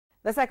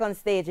The second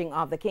staging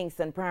of the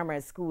Kingston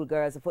Primary School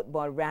Girls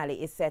Football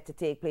Rally is set to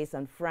take place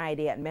on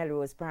Friday at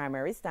Melrose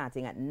Primary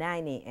starting at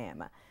 9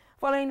 a.m.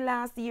 Following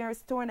last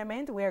year's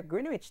tournament where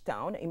Greenwich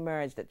Town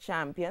emerged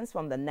champions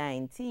from the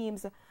 9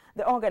 teams,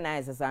 the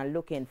organizers are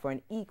looking for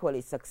an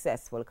equally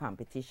successful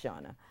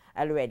competition.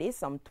 Already,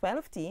 some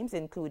 12 teams,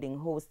 including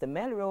host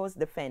Melrose,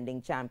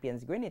 defending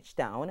champions Greenwich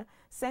Town,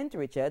 St.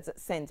 Richard's,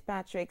 St.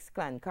 Patrick's,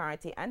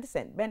 Clancarty, and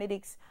St.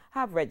 Benedict's,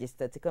 have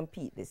registered to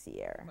compete this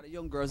year. For the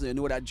young girls, you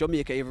know that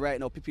Jamaica is right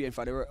now preparing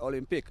for the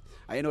Olympic,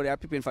 and you know they are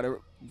preparing for the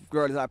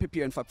girls are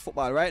preparing for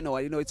football right now.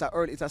 And you know it's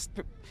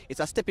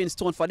a stepping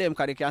stone for them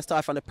because they can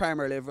start from the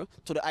primary level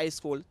to the high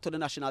school to the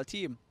national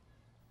team.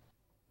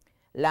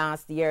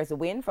 Last year's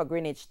win for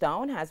Greenwich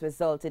Town has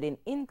resulted in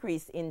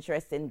increased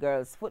interest in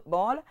girls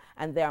football,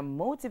 and they are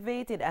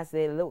motivated as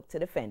they look to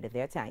defend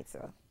their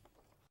title.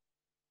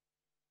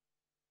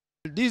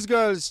 These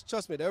girls,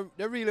 trust me,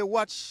 they really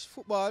watch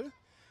football,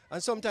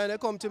 and sometimes they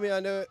come to me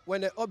and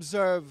when they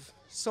observe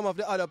some of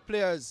the other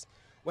players,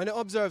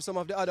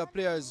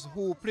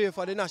 who play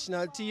for the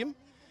national team,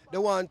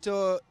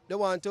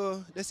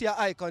 they see an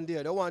icon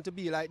there. They want to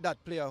be like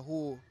that player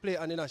who play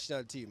on the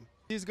national team.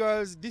 These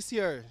girls this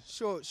year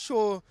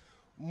show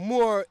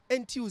more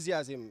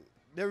enthusiasm.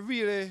 They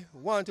really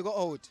want to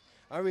go out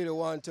and really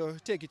want to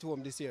take it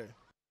home this year.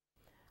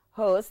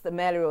 Host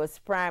Melrose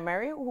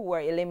Primary, who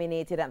were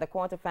eliminated at the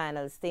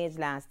quarterfinal stage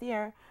last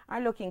year,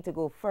 are looking to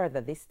go further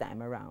this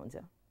time around.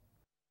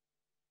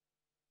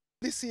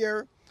 This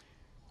year,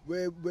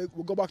 we'll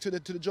go back to the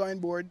drawing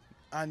board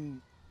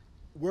and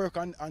work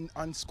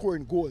on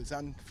scoring goals.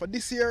 And for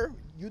this year,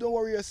 you don't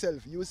worry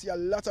yourself. You will see a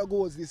lot of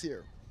goals this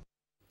year.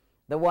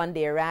 The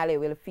one-day rally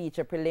will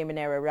feature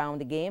preliminary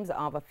round games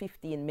of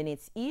 15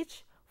 minutes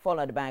each,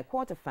 followed by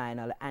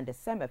quarterfinal and the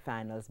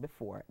semifinals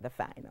before the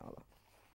final.